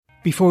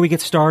Before we get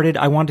started,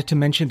 I wanted to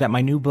mention that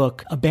my new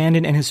book,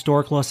 Abandoned and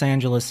Historic Los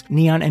Angeles,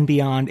 Neon and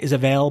Beyond, is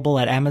available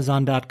at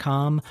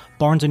Amazon.com,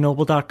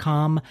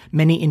 BarnesandNoble.com,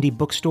 many indie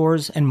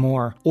bookstores, and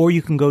more. Or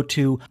you can go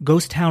to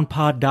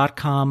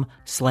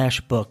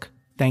ghosttownpod.com/book.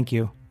 Thank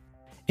you.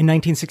 In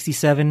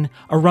 1967,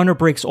 a runner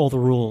breaks all the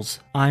rules.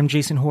 I'm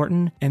Jason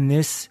Horton, and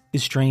this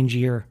is Strange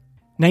Year.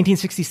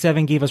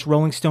 1967 gave us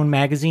Rolling Stone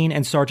magazine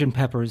and Sgt.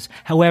 Pepper's.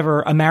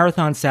 However, a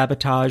marathon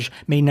sabotage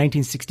made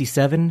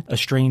 1967 a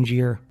strange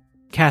year.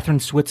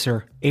 Kathrine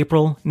Switzer,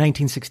 April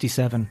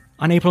 1967.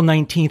 On April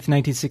 19,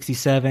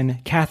 1967,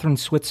 Kathrine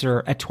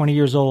Switzer, at 20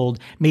 years old,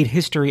 made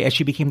history as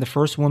she became the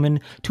first woman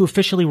to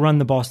officially run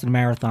the Boston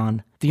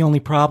Marathon. The only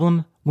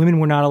problem? Women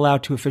were not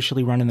allowed to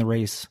officially run in the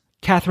race.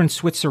 Kathrine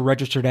Switzer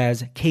registered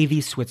as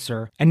KV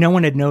Switzer, and no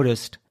one had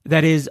noticed.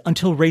 That is,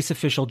 until race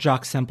official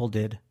Jock Semple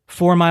did.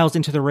 4 miles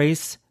into the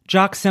race,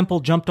 Jock Semple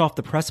jumped off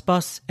the press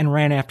bus and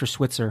ran after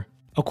Switzer.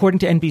 According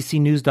to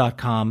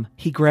NBCNews.com,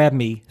 he grabbed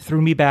me,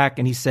 threw me back,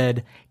 and he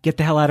said, "Get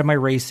the hell out of my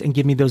race and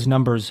give me those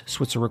numbers,"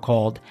 Switzer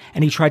recalled,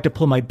 and he tried to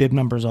pull my bib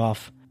numbers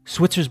off.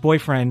 Switzer's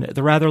boyfriend,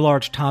 the rather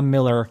large Tom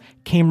Miller,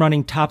 came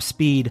running top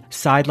speed,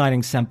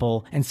 sidelining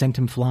Semple, and sent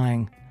him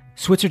flying.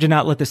 Switzer did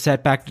not let the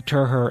setback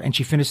deter her, and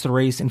she finished the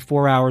race in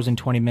 4 hours and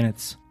 20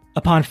 minutes.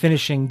 Upon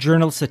finishing,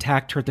 journalists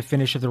attacked her at the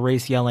finish of the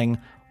race, yelling,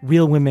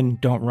 "Real women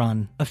don't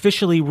run."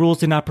 Officially, rules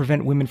did not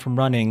prevent women from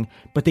running,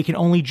 but they can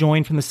only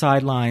join from the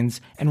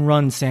sidelines and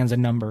run sans a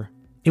number.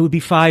 It would be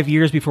 5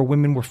 years before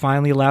women were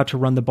finally allowed to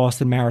run the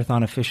Boston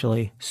Marathon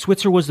officially.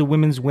 Switzer was the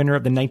women's winner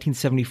of the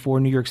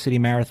 1974 New York City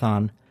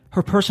Marathon.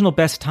 Her personal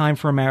best time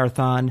for a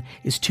marathon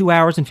is 2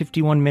 hours and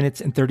 51 minutes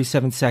and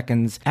 37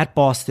 seconds at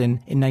Boston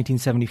in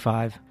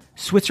 1975.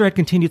 Switzer had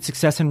continued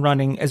success in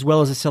running, as well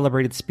as a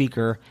celebrated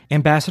speaker,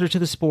 ambassador to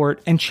the sport,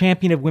 and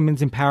champion of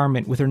women's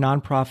empowerment with her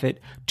nonprofit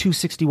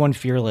 261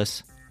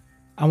 Fearless.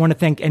 I want to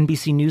thank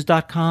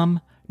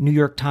NBCNews.com,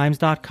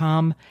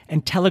 NewYorkTimes.com,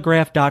 and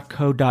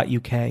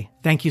Telegraph.co.uk.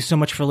 Thank you so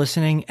much for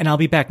listening, and I'll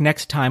be back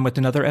next time with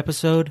another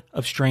episode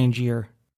of Strange Year.